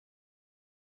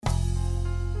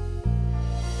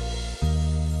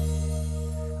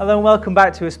Hello and welcome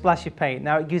back to A Splash of Paint.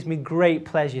 Now it gives me great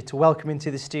pleasure to welcome into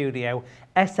the studio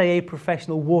SAA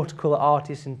professional watercolour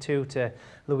artist and tutor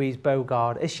Louise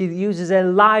Bogard as she uses a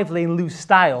lively and loose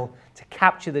style to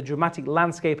capture the dramatic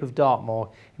landscape of Dartmoor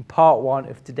in part one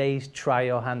of today's Try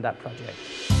Your Hand At project.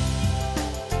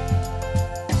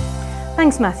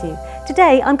 Thanks Matthew.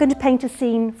 Today I'm going to paint a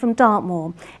scene from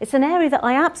Dartmoor. It's an area that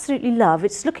I absolutely love.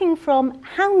 It's looking from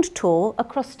Hound Tor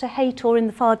across to Haytor in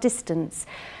the far distance.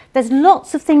 There's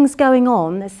lots of things going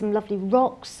on. There's some lovely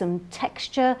rocks, some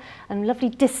texture and lovely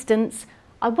distance.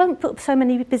 I won't put so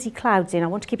many busy clouds in. I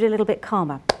want to keep it a little bit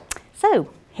calmer. So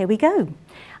here we go.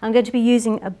 I'm going to be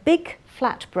using a big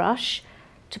flat brush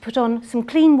to put on some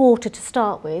clean water to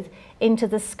start with into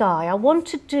the sky. I want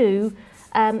to do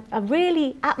a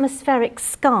really atmospheric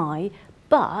sky,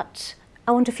 but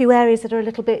I want a few areas that are a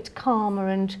little bit calmer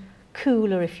and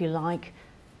cooler, if you like,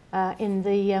 in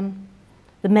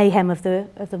the mayhem of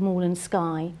the moorland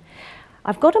sky.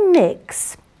 I've got a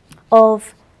mix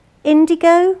of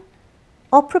indigo,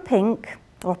 opera pink,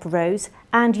 or opera rose,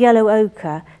 and yellow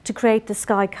ochre to create the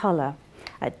sky colour.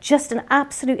 Just an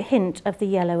absolute hint of the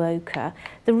yellow ochre.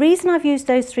 The reason I've used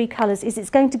those three colours is it's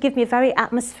going to give me a very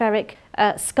atmospheric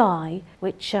sky,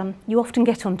 which you often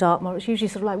get on Dartmoor. It's usually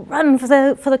sort of like run for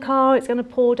the car, it's going to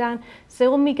pour down.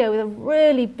 So on we go with a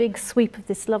really big sweep of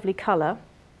this lovely colour.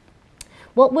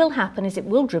 What will happen is it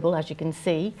will dribble, as you can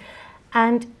see,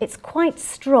 and it's quite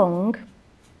strong,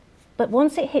 but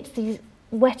once it hits these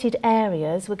wetted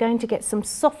areas, we're going to get some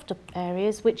softer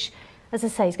areas, which, as I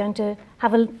say, is going to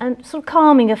have a sort of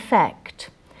calming effect.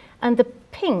 And the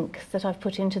pink that I've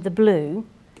put into the blue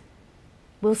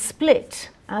will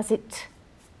split as it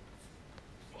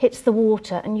hits the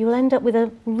water, and you'll end up with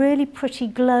a really pretty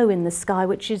glow in the sky,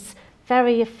 which is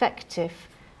very effective,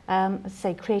 as I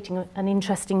say, creating an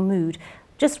interesting mood.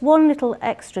 Just one little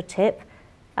extra tip.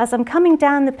 As I'm coming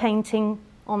down the painting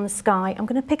on the sky, I'm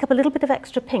going to pick up a little bit of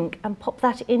extra pink and pop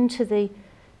that into the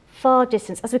far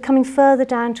distance as we're coming further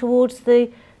down towards the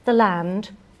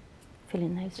land. Fill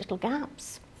in those little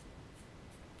gaps.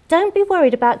 Don't be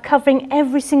worried about covering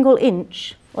every single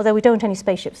inch, although we don't want any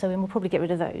spaceships, so we'll probably get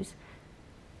rid of those.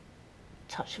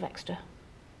 Touch of extra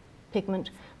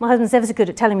pigment. My husband's ever so good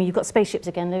at telling me you've got spaceships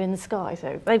again, they're in the sky,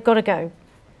 so they've got to go.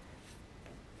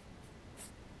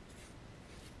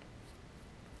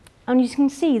 And you can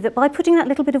see that by putting that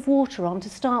little bit of water on to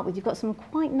start with, you've got some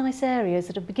quite nice areas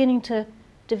that are beginning to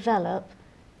develop.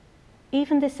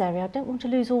 Even this area, I don't want to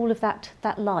lose all of that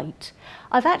light.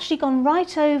 I've actually gone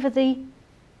right over the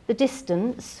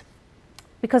distance,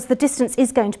 because the distance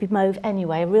is going to be mauve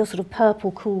anyway, a real sort of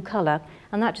purple cool colour,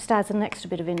 and that just adds an extra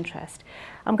bit of interest.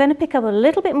 I'm going to pick up a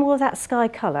little bit more of that sky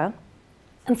colour,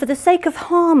 and for the sake of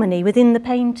harmony within the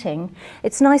painting,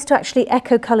 it's nice to actually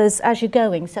echo colours as you're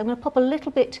going. So I'm going to pop a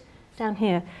little bit down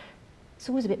here. It's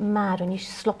always a bit mad when you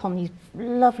slop on these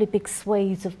lovely big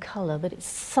swathes of colour, but it's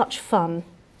such fun.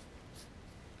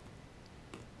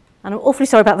 And I'm awfully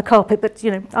sorry about the carpet, but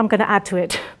you know, I'm going to add to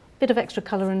it. Bit of extra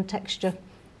colour and texture.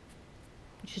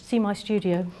 You should see my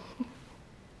studio.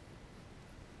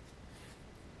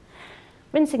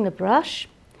 Rinsing the brush.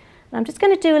 And I'm just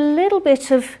going to do a little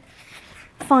bit of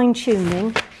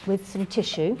fine-tuning with some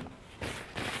tissue.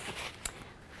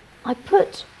 I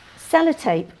put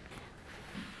sellotape,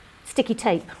 sticky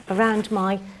tape, around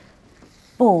my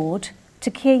board to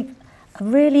keep a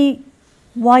really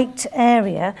white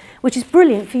area, which is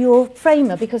brilliant for your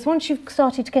framer, because once you've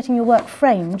started getting your work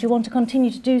framed, you want to continue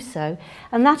to do so,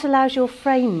 and that allows your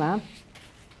framer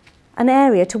an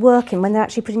area to work in when they're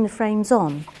actually putting the frames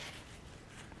on.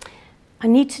 I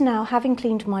need to now, having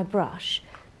cleaned my brush,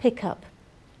 pick up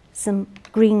some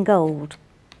green gold,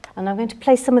 and I'm going to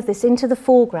place some of this into the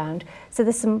foreground. So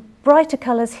there's some brighter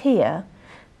colours here,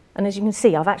 and as you can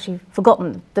see, I've actually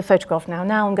forgotten the photograph now.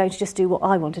 Now I'm going to just do what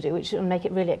I want to do, which will make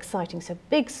it really exciting. So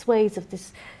big swathes of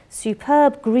this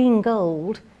superb green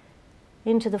gold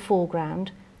into the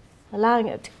foreground, allowing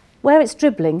it, where it's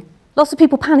dribbling. Lots of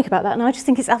people panic about that, and I just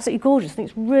think it's absolutely gorgeous. I think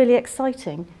it's really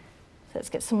exciting. So let's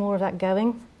get some more of that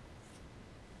going.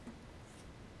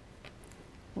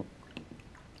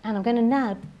 And I'm going to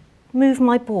now move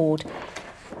my board.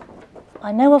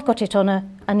 I know I've got it on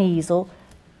an easel,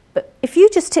 but if you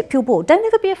just tip your board, don't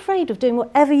ever be afraid of doing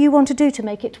whatever you want to do to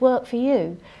make it work for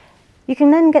you. You can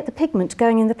then get the pigment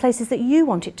going in the places that you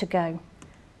want it to go.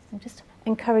 And just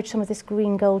encourage some of this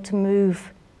green gold to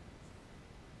move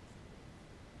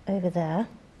over there.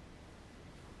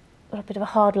 Got a bit of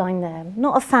a hard line there. I'm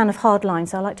not a fan of hard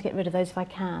lines, so I like to get rid of those if I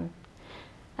can.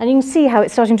 And you can see how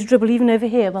it's starting to dribble even over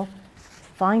here. Well,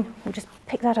 fine, we'll just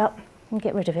pick that up and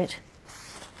get rid of it.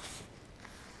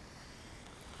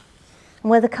 And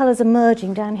where the colours are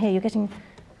merging down here, you're getting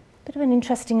a bit of an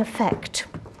interesting effect.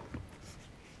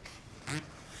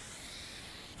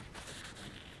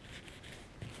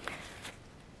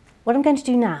 What I'm going to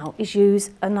do now is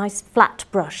use a nice flat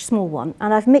brush, small one,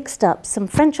 and I've mixed up some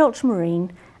French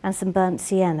ultramarine and some burnt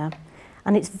sienna,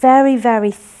 and it's very,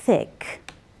 very thick.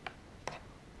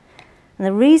 And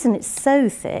the reason it's so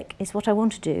thick is what I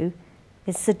want to do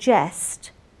is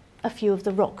suggest a few of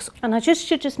the rocks. And I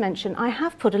should just mention, I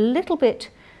have put a little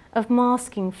bit of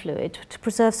masking fluid to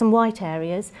preserve some white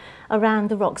areas around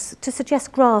the rocks to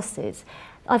suggest grasses.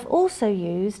 I've also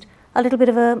used a little bit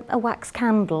of a wax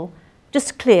candle,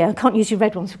 just clear, I can't use your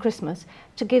red ones for Christmas,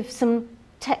 to give some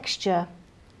texture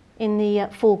in the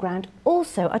foreground.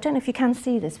 Also, I don't know if you can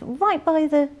see this, but right by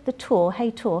the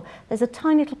Hay Tor, there's a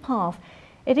tiny little path.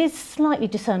 It is slightly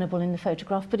discernible in the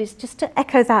photograph, but it's just to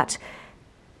echo that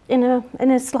in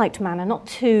a slight manner, not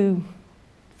too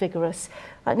vigorous.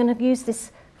 I'm going to use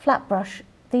this flat brush.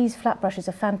 These flat brushes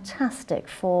are fantastic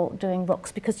for doing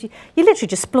rocks because you're literally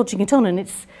just splodging it on and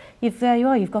there you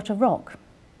are, you've got a rock.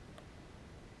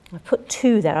 I've put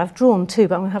 2 there. I've drawn 2,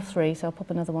 but I'm going to have 3, so I'll pop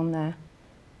another one there.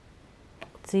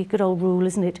 See, good old rule,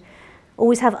 isn't it?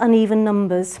 Always have uneven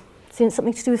numbers. See, it's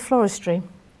something to do with floristry.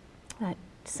 Right,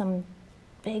 some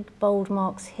big bold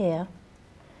marks here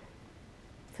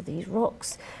for these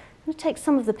rocks. I'm going to take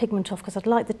some of the pigment off because I'd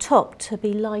like the top to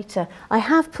be lighter. I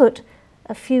have put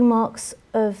a few marks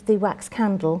of the wax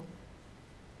candle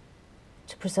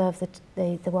to preserve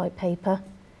the white paper,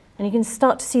 and you can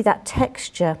start to see that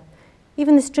texture.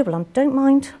 Even this dribble, I don't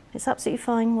mind, it's absolutely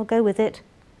fine, we'll go with it.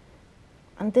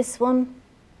 And this one,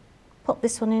 pop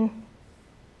this one in.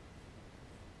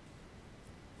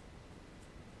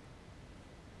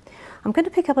 I'm going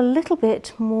to pick up a little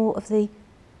bit more of the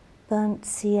burnt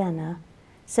sienna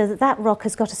so that that rock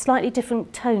has got a slightly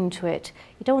different tone to it.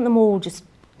 You don't want them all just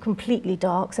completely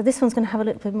dark, so this one's going to have a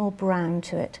little bit more brown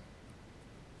to it.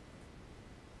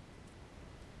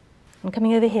 I'm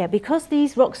coming over here. Because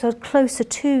these rocks are closer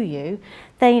to you,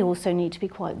 they also need to be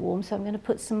quite warm, so I'm going to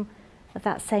put some of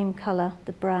that same colour,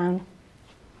 the brown.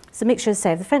 It's a mixture,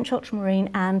 say, of the French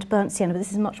ultramarine and burnt sienna, but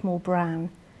this is much more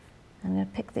brown. I'm going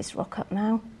to pick this rock up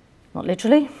now. Not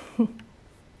literally.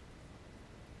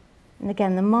 And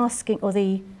again, the masking, or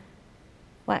the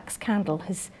wax candle,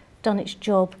 has done its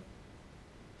job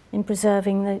in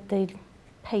preserving the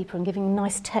paper and giving a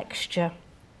nice texture.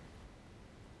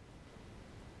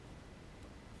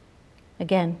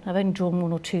 Again, I've only drawn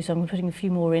 1 or 2, so I'm putting a few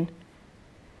more in.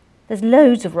 There's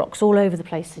loads of rocks all over the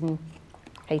place in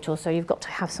Hay Tor, so you've got to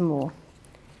have some more.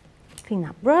 Clean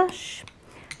that brush.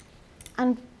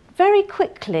 And very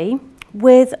quickly,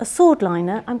 with a sword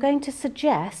liner, I'm going to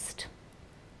suggest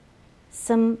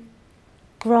some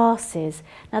grasses.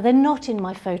 Now, they're not in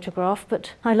my photograph,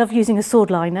 but I love using a sword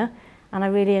liner, and I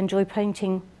really enjoy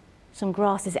painting some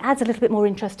grasses. It adds a little bit more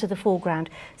interest to the foreground.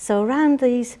 So around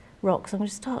these rocks, I'm going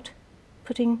to start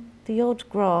putting the odd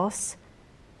grass.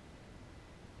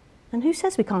 And who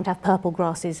says we can't have purple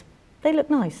grasses? They look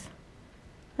nice.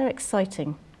 They're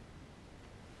exciting.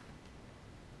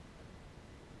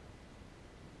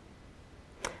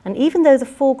 And even though the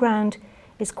foreground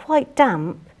is quite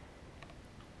damp,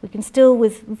 we can still,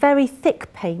 with very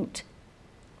thick paint,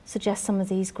 suggest some of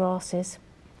these grasses.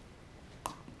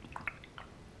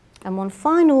 And one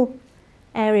final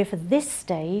area for this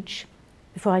stage,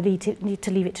 before I need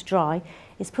to leave it to dry,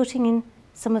 is putting in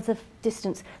some of the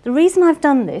distance. The reason I've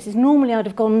done this is normally I'd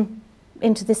have gone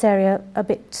into this area a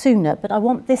bit sooner, but I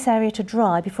want this area to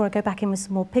dry before I go back in with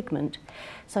some more pigment.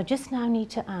 So I just now need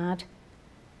to add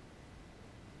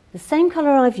the same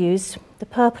colour I've used, the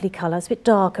purpley colour. It's a bit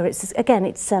darker.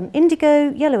 It's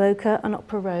indigo, yellow ochre and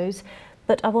opera rose,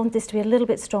 but I want this to be a little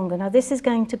bit stronger. Now this is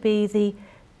going to be the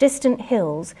distant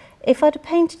hills. If I'd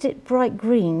painted it bright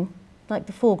green, like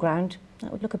the foreground,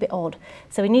 that would look a bit odd.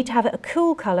 So we need to have it a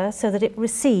cool colour so that it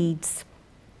recedes.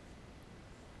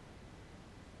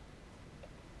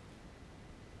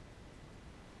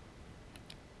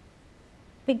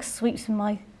 Big sweeps with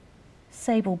my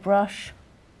sable brush.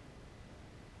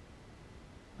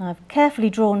 I've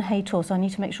carefully drawn Hay Tor, so I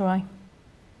need to make sure I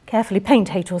carefully paint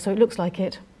Hay Tor so it looks like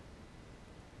it.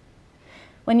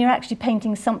 When you're actually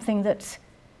painting something that,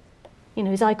 you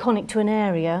know, is iconic to an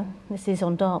area, this is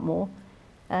on Dartmoor,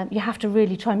 you have to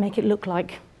really try and make it look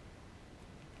like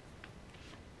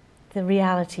the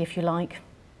reality, if you like.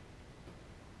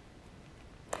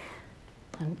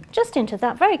 And just into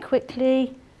that, very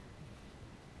quickly,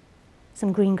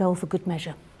 some green gold for good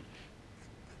measure.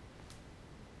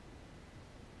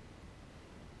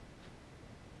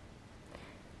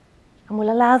 And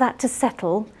we'll allow that to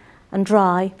settle and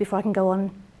dry before I can go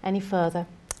on any further.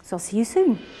 So I'll see you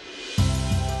soon.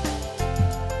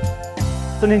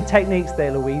 Stunning techniques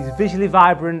there, Louise, visually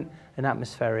vibrant and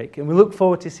atmospheric, and we look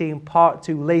forward to seeing part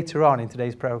 2 later on in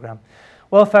today's programme.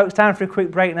 Well folks, time for a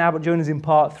quick break now, but join us in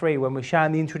part 3 when we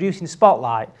shine the introducing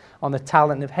spotlight on the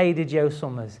talent of Hader Joe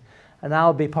Summers, and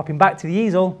I'll be popping back to the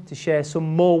easel to share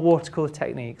some more watercolour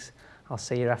techniques. I'll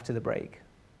see you after the break.